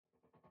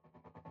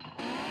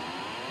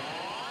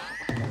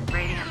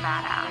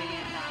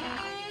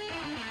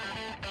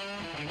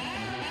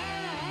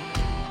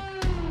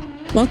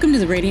Welcome to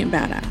The Radiant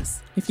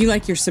Badass. If you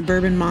like your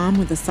suburban mom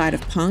with a side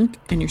of punk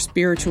and your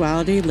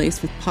spirituality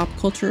laced with pop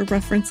culture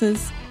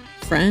references,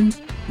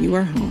 friend, you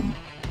are home.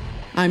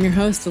 I'm your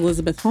host,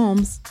 Elizabeth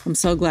Holmes. I'm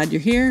so glad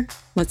you're here.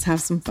 Let's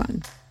have some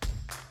fun.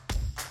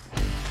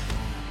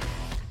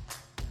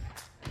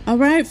 All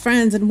right,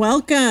 friends, and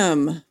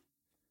welcome.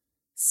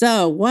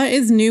 So, what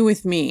is new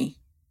with me?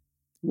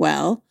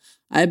 Well,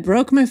 I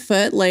broke my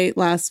foot late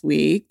last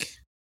week,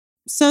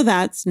 so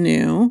that's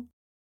new.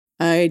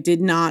 I did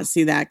not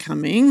see that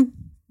coming.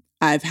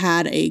 I've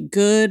had a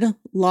good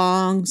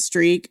long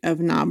streak of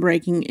not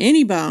breaking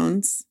any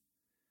bones.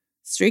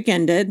 Streak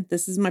ended.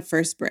 This is my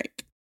first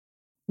break,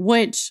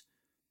 which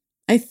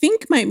I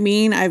think might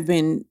mean I've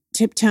been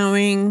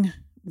tiptoeing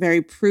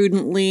very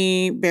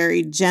prudently,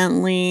 very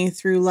gently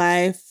through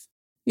life.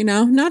 You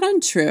know, not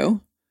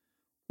untrue.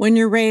 When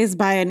you're raised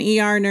by an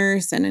ER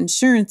nurse and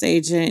insurance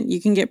agent,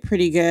 you can get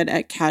pretty good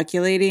at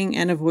calculating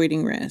and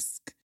avoiding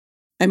risk.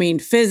 I mean,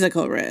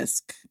 physical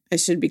risk. I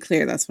should be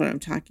clear, that's what I'm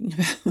talking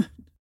about.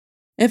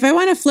 If I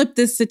want to flip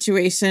this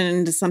situation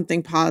into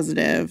something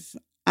positive,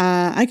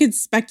 I could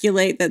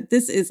speculate that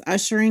this is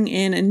ushering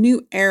in a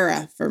new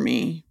era for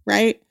me,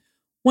 right?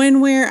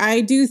 One where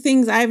I do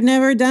things I've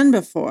never done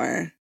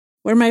before,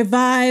 where my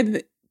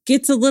vibe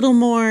gets a little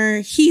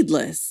more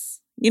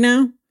heedless, you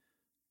know?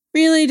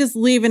 Really just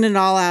leaving it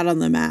all out on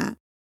the mat.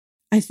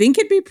 I think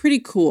it'd be pretty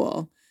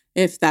cool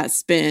if that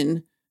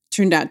spin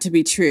turned out to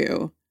be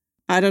true.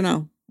 I don't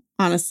know.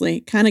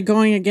 Honestly, kind of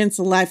going against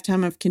a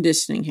lifetime of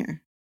conditioning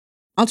here.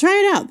 I'll try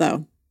it out,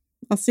 though.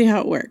 I'll see how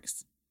it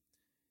works.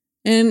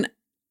 And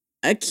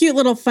a cute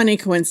little funny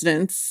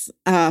coincidence,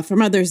 for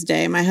Mother's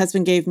Day, my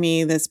husband gave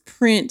me this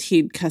print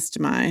he'd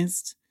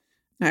customized.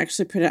 I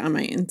actually put it on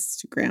my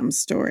Instagram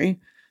story.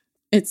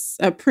 It's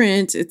a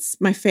print. It's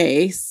my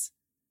face.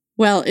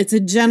 Well, it's a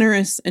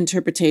generous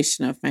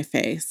interpretation of my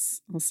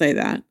face. I'll say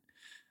that.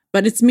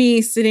 But it's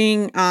me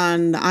sitting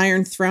on the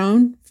Iron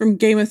Throne from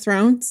Game of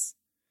Thrones.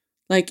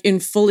 Like in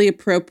fully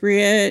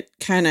appropriate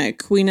kind of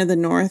Queen of the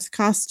North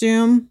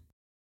costume,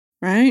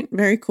 right?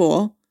 Very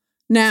cool.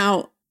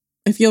 Now,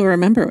 if you'll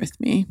remember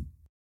with me,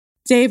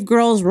 Dave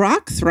Grohl's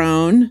rock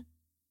throne,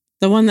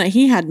 the one that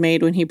he had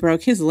made when he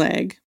broke his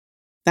leg,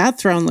 that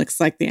throne looks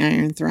like the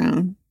Iron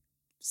Throne.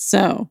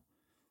 So,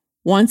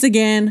 once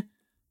again,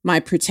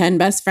 my pretend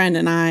best friend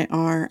and I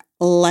are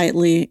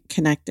lightly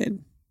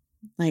connected,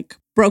 like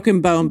broken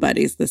bone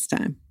buddies this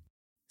time.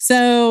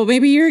 So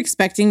maybe you're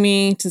expecting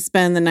me to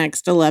spend the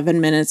next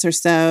 11 minutes or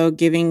so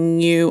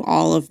giving you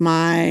all of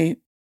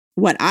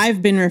what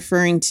I've been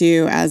referring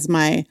to as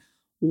my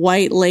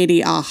white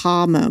lady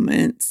aha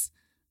moments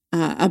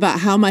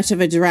about how much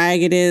of a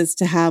drag it is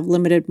to have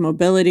limited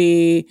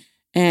mobility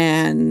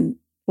and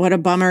what a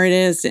bummer it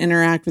is to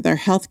interact with our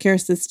healthcare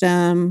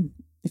system.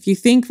 If you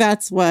think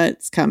that's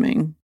what's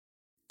coming,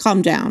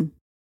 calm down.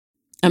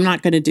 I'm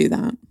not going to do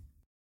that.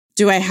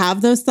 Do I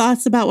have those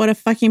thoughts about what a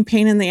fucking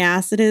pain in the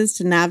ass it is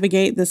to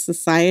navigate this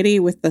society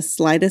with the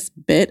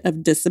slightest bit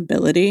of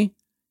disability?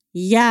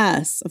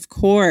 Yes, of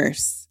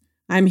course.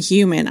 I'm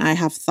human. I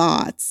have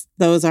thoughts.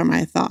 Those are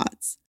my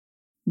thoughts.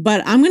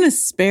 But I'm going to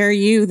spare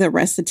you the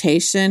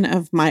recitation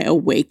of my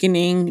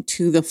awakening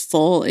to the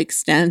full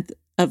extent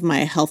of my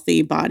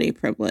healthy body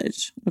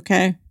privilege,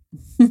 okay?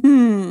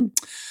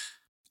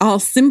 I'll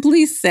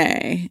simply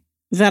say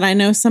that I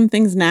know some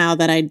things now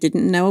that I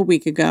didn't know a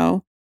week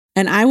ago.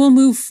 And I will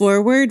move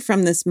forward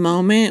from this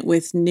moment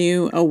with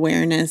new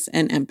awareness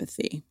and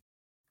empathy.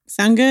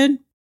 Sound good?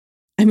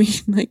 I mean,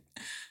 like,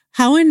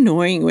 how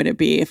annoying would it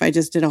be if I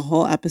just did a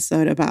whole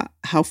episode about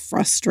how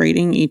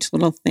frustrating each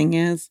little thing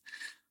is?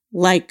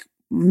 Like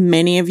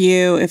many of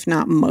you, if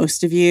not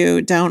most of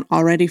you, don't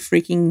already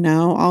freaking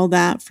know all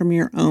that from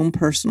your own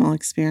personal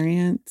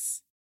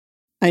experience.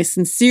 I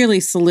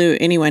sincerely salute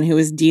anyone who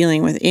is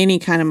dealing with any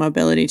kind of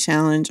mobility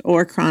challenge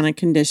or chronic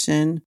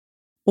condition,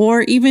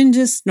 or even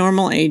just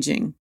normal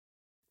aging.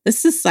 This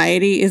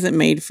society isn't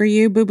made for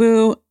you,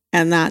 boo-boo,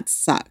 and that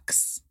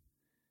sucks.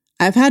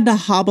 I've had to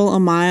hobble a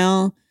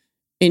mile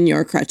in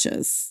your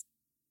crutches,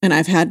 and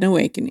I've had an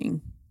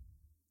awakening.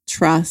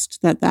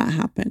 Trust that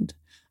happened.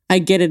 I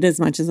get it as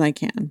much as I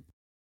can.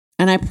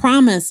 And I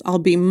promise I'll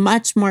be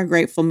much more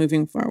grateful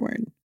moving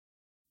forward.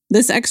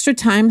 This extra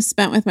time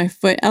spent with my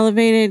foot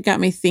elevated got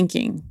me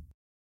thinking.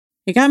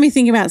 It got me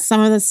thinking about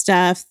some of the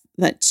stuff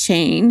that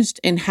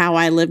changed in how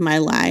I live my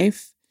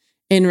life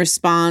in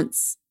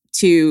response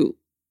to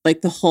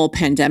like the whole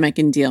pandemic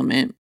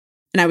endealment.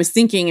 And I was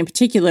thinking in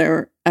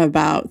particular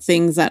about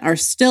things that are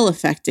still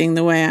affecting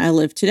the way I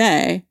live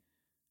today,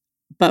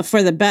 but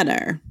for the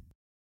better,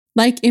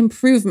 like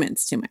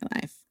improvements to my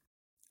life.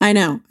 I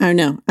know.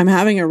 I'm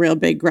having a real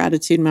big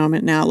gratitude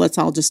moment now. Let's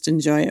all just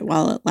enjoy it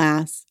while it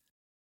lasts.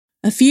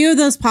 A few of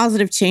those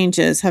positive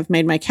changes have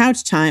made my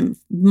couch time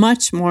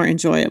much more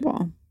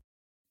enjoyable.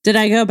 Did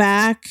I go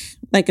back,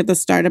 like at the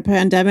start of the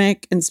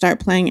pandemic, and start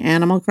playing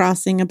Animal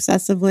Crossing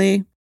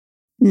obsessively?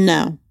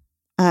 No.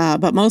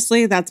 But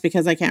mostly that's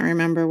because I can't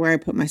remember where I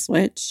put my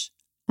Switch.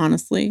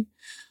 honestly.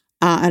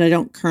 And I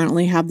don't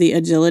currently have the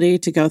agility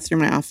to go through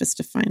my office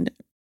to find it.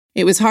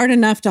 It was hard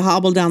enough to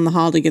hobble down the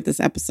hall to get this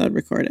episode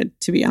recorded,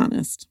 to be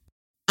honest.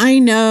 I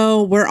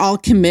know we're all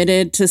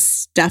committed to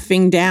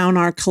stuffing down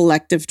our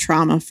collective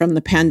trauma from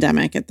the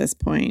pandemic at this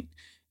point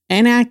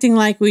and acting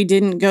like we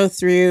didn't go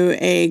through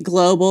a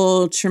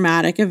global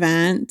traumatic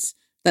event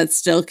that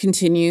still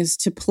continues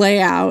to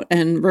play out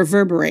and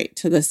reverberate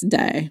to this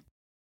day.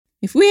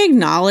 If we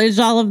acknowledged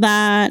all of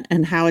that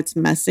and how it's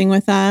messing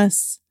with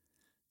us,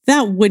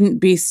 that wouldn't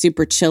be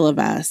super chill of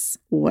us,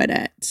 would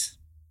it?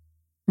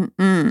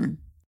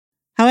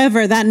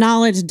 However, that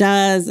knowledge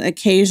does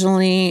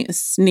occasionally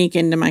sneak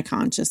into my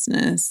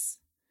consciousness.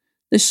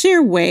 The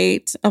sheer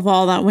weight of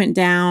all that went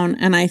down,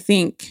 and I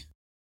think,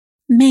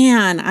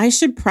 man, I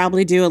should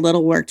probably do a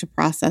little work to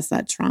process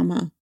that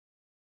trauma.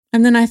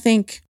 And then I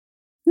think,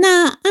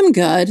 nah, I'm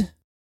good.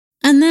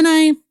 And then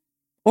I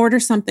order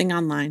something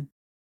online.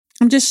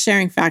 I'm just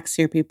sharing facts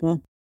here,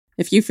 people.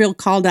 If you feel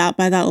called out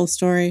by that little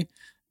story,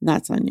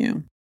 that's on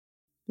you.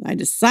 I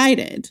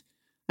decided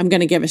I'm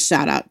going to give a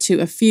shout out to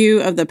a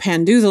few of the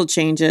Pandoozle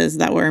changes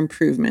that were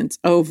improvements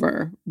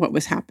over what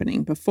was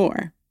happening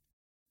before.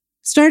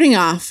 Starting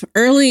off,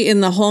 early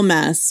in the whole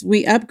mess,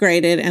 we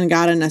upgraded and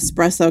got an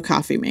espresso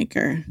coffee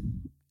maker.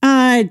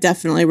 I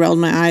definitely rolled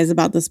my eyes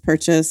about this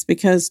purchase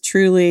because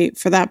truly,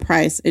 for that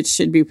price, it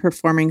should be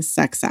performing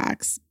sex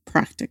acts,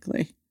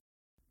 practically.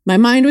 My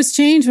mind was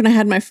changed when I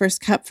had my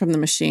first cup from the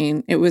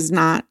machine. It was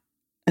not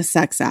a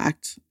sex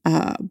act,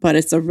 but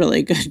it's a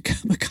really good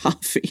cup of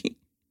coffee.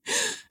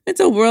 It's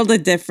a world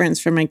of difference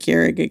from my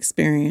Keurig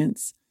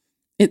experience.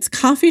 It's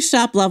coffee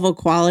shop level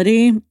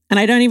quality, and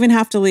I don't even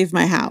have to leave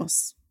my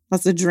house.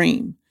 That's a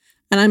dream.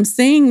 And I'm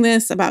saying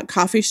this about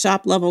coffee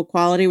shop level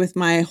quality with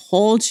my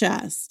whole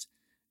chest.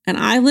 And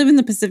I live in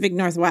the Pacific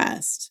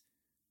Northwest,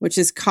 which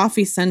is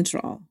coffee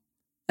central.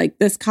 Like,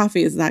 this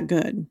coffee is that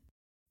good.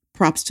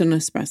 Props to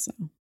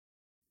Nespresso.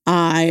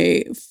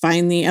 I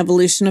find the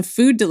evolution of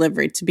food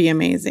delivery to be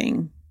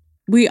amazing.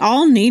 We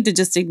all need to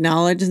just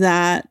acknowledge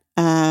that,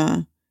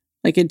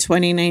 like in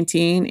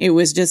 2019, it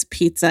was just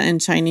pizza and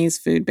Chinese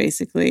food,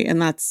 basically.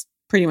 And that's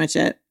pretty much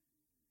it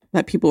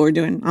that people were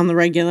doing on the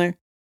regular.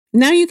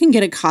 Now you can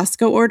get a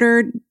Costco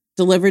order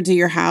delivered to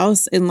your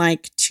house in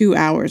like 2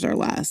 hours or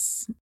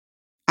less.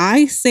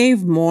 I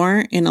save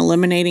more in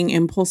eliminating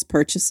impulse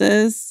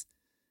purchases,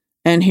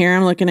 and here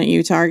I'm looking at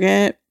you,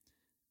 Target,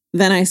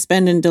 than I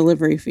spend in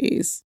delivery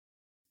fees.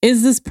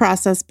 Is this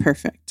process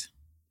perfect?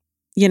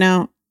 You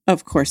know,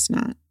 of course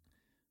not.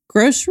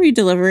 Grocery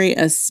delivery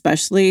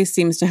especially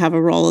seems to have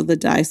a roll of the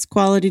dice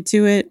quality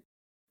to it.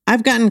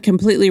 I've gotten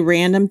completely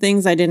random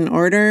things I didn't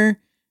order,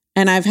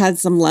 and I've had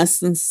some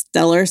less than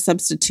stellar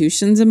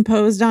substitutions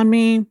imposed on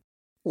me.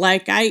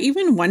 Like, I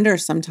even wonder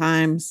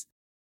sometimes,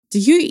 do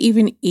you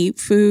even eat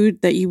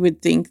food that you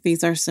would think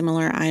these are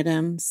similar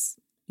items?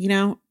 You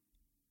know,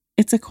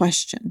 it's a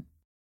question.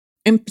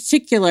 In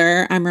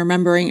particular, I'm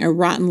remembering a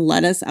rotten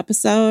lettuce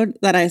episode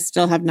that I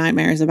still have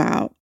nightmares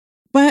about.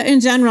 But in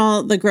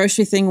general, the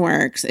grocery thing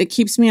works. It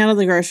keeps me out of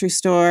the grocery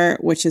store,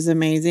 which is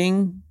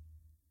amazing.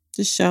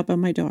 Just show up at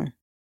my door.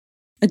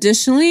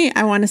 Additionally,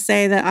 I want to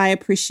say that I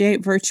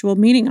appreciate virtual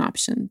meeting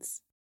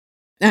options.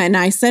 And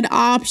I said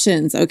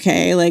options,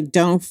 okay? Like,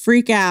 don't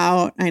freak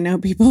out. I know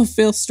people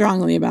feel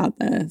strongly about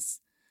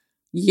this.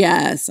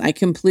 Yes, I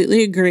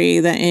completely agree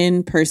that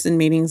in-person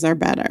meetings are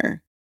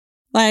better.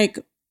 Like,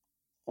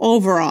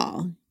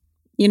 overall,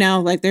 you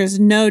know, like there's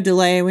no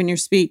delay when you're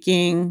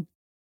speaking.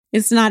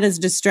 It's not as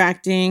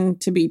distracting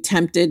to be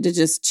tempted to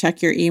just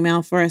check your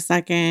email for a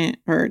second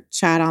or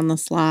chat on the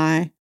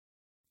sly.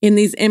 In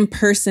these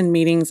in-person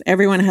meetings,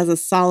 everyone has a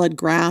solid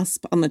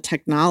grasp on the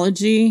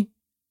technology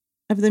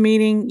of the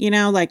meeting, you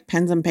know, like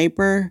pens and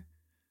paper.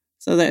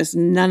 So there's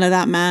none of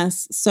that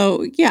mess.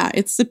 So yeah,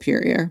 it's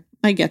superior.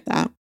 I get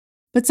that.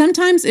 But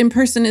sometimes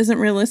in-person isn't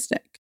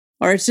realistic,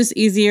 or it's just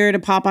easier to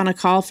pop on a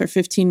call for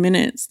 15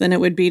 minutes than it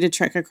would be to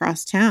trek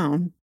across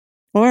town,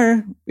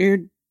 or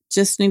you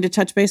just need to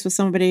touch base with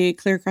somebody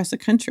clear across the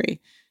country.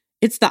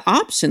 It's the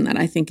option that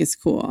I think is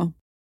cool.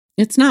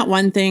 It's not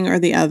one thing or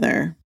the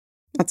other.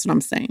 That's what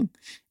I'm saying.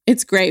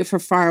 It's great for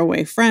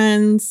faraway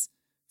friends,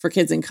 for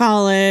kids in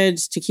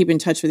college, to keep in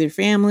touch with your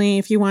family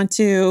if you want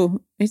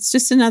to. It's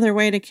just another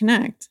way to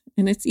connect,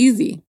 and it's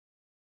easy.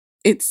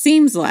 It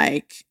seems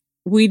like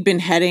we'd been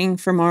heading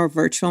for more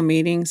virtual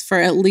meetings for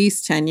at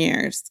least 10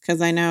 years,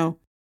 because I know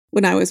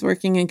when I was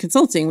working in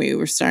consulting, we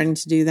were starting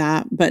to do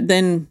that. But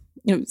then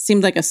it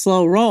seemed like a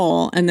slow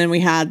roll. And then we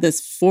had this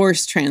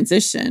forced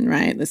transition,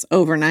 right? This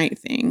overnight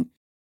thing.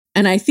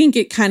 And I think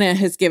it kind of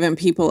has given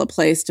people a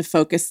place to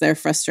focus their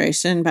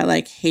frustration by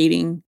like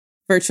hating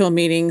virtual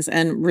meetings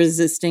and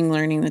resisting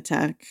learning the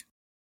tech.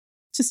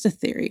 Just a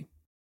theory.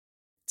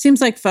 Seems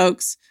like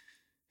folks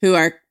who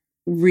are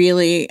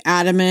really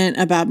adamant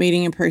about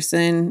meeting in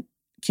person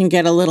can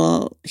get a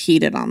little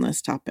heated on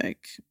this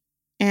topic.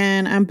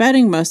 And I'm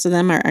betting most of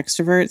them are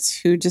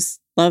extroverts who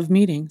just love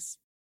meetings.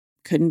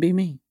 Couldn't be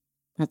me.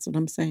 That's what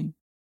I'm saying.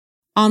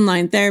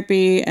 Online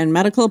therapy and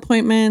medical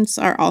appointments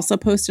are also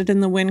posted in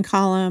the win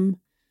column.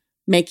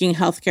 making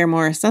healthcare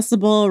more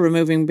accessible,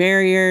 removing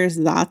barriers.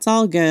 That's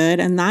all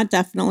good. And that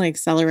definitely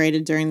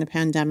accelerated during the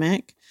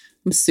pandemic.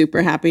 I'm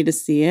super happy to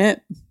see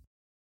it.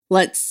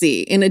 Let's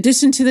see. In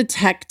addition to the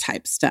tech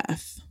type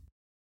stuff,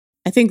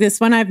 I think this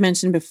one I've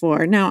mentioned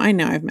before. No, I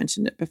know I've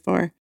mentioned it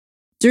before.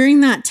 During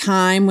that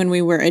time when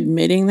we were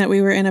admitting that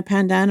we were in a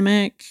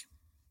pandemic,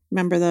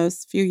 remember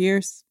those few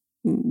years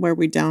where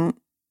we don't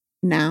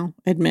now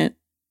admit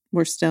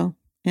we're still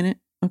in it?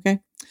 Okay.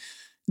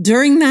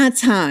 During that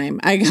time,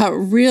 I got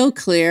real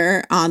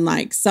clear on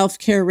like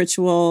self-care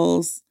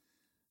rituals.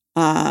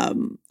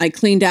 I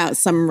cleaned out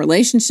some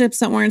relationships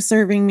that weren't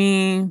serving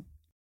me.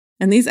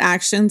 And these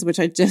actions, which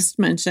I just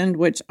mentioned,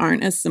 which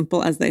aren't as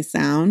simple as they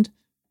sound,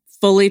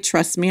 fully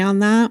trust me on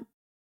that.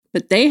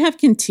 But they have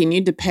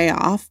continued to pay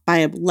off by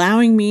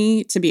allowing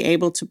me to be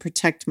able to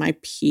protect my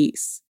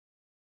peace.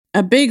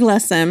 A big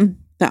lesson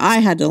that I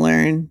had to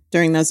learn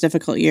during those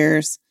difficult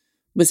years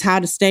was how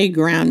to stay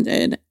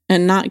grounded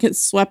and not get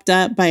swept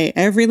up by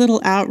every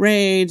little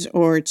outrage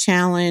or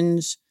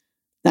challenge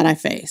that I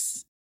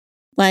face.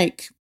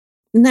 Like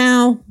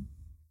now,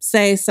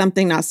 say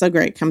something not so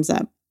great comes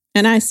up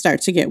and I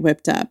start to get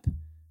whipped up.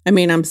 I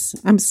mean, I'm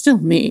still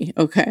me,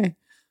 okay?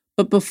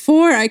 But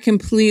before I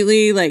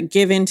completely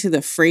give into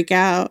the freak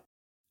out,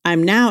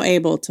 I'm now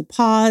able to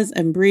pause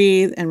and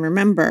breathe and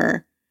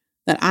remember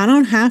that I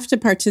don't have to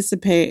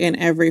participate in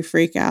every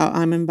freak out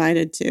I'm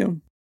invited to.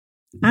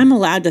 I'm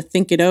allowed to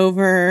think it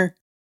over,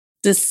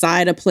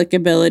 decide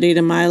applicability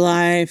to my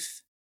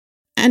life,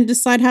 and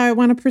decide how I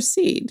want to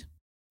proceed,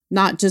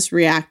 not just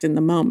react in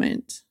the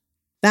moment.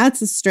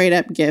 That's a straight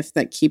up gift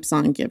that keeps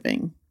on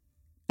giving.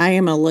 I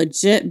am a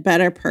legit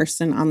better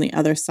person on the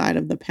other side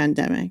of the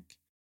pandemic.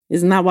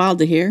 Isn't that wild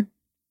to hear?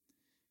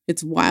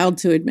 It's wild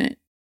to admit.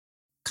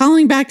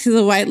 Calling back to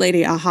the white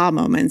lady aha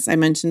moments I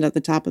mentioned at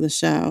the top of the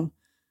show,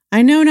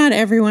 I know not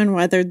everyone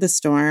weathered the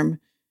storm.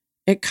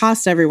 It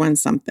cost everyone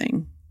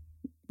something,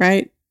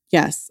 right?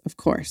 Yes, of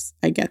course,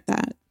 I get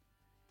that.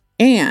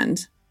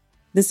 And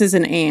this is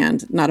an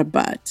and, not a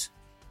but.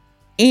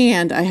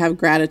 And I have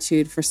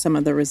gratitude for some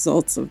of the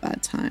results of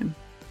that time.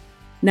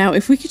 Now,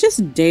 if we could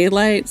just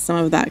daylight some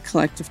of that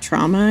collective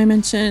trauma I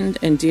mentioned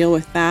and deal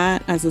with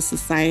that as a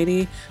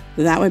society,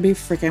 that would be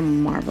freaking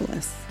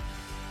marvelous.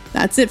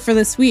 That's it for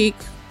this week.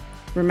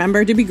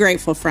 Remember to be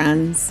grateful,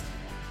 friends,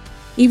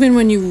 even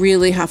when you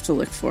really have to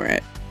look for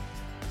it.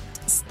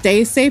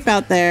 Stay safe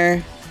out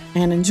there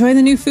and enjoy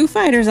the new Foo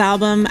Fighters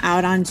album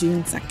out on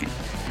June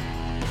 2nd.